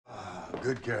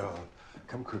Good girl.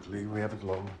 Come quickly, we haven't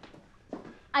long.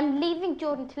 I'm leaving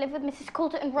Jordan to live with Mrs.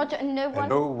 Coulter and Roger and no one... And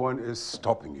no one is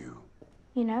stopping you.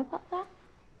 You know about that?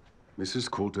 Mrs.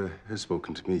 Coulter has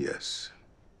spoken to me, yes.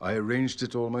 I arranged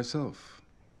it all myself.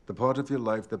 The part of your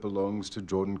life that belongs to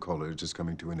Jordan College is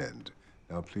coming to an end.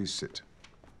 Now, please sit.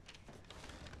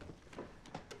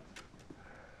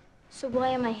 So why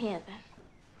am I here,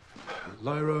 then?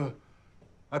 Lyra,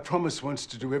 I promised once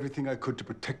to do everything I could to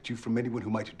protect you from anyone who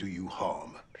might do you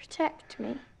harm. Protect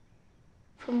me?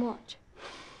 From what?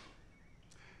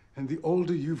 And the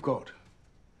older you've got,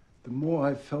 the more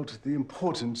I've felt the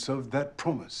importance of that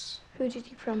promise. Who did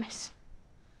you promise?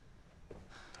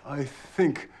 I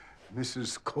think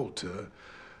Mrs. Coulter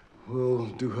will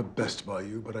do her best by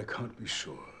you, but I can't be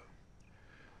sure.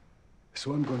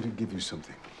 So I'm going to give you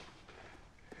something.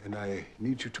 And I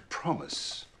need you to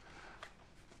promise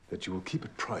that you will keep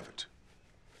it private.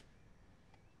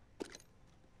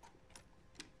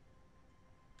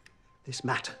 This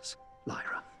matters,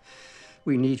 Lyra.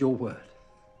 We need your word.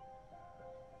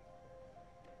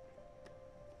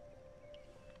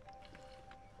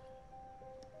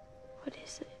 What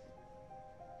is it?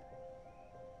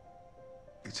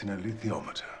 It's an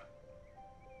alethiometer.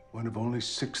 One of only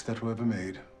 6 that were ever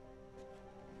made.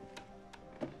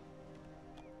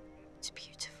 It's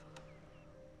beautiful.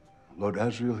 Lord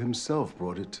Asriel himself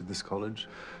brought it to this college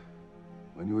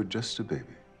when you were just a baby.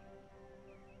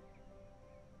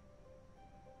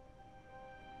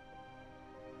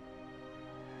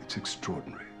 It's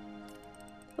extraordinary.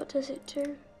 What does it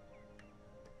do?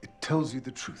 It tells you the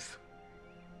truth.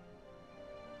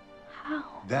 How?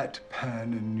 That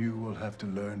Pan and you will have to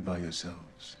learn by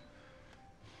yourselves.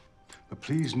 But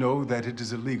please know that it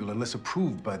is illegal unless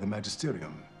approved by the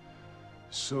magisterium.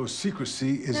 So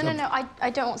secrecy is No, I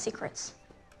don't want secrets.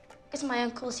 It's my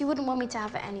uncle's. He wouldn't want me to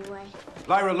have it anyway.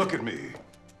 Lyra, look at me.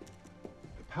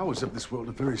 The powers of this world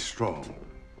are very strong.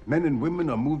 Men and women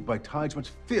are moved by tides much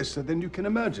fiercer than you can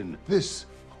imagine. This,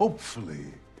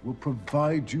 hopefully, will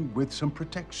provide you with some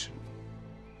protection.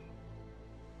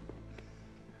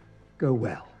 Go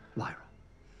well, Lyra.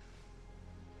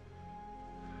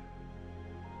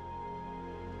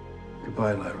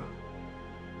 Goodbye, Lyra.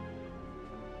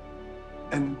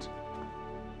 And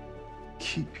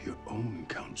keep your own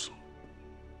counsel.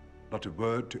 Not a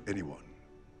word to anyone,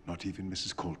 not even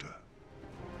Mrs. Coulter.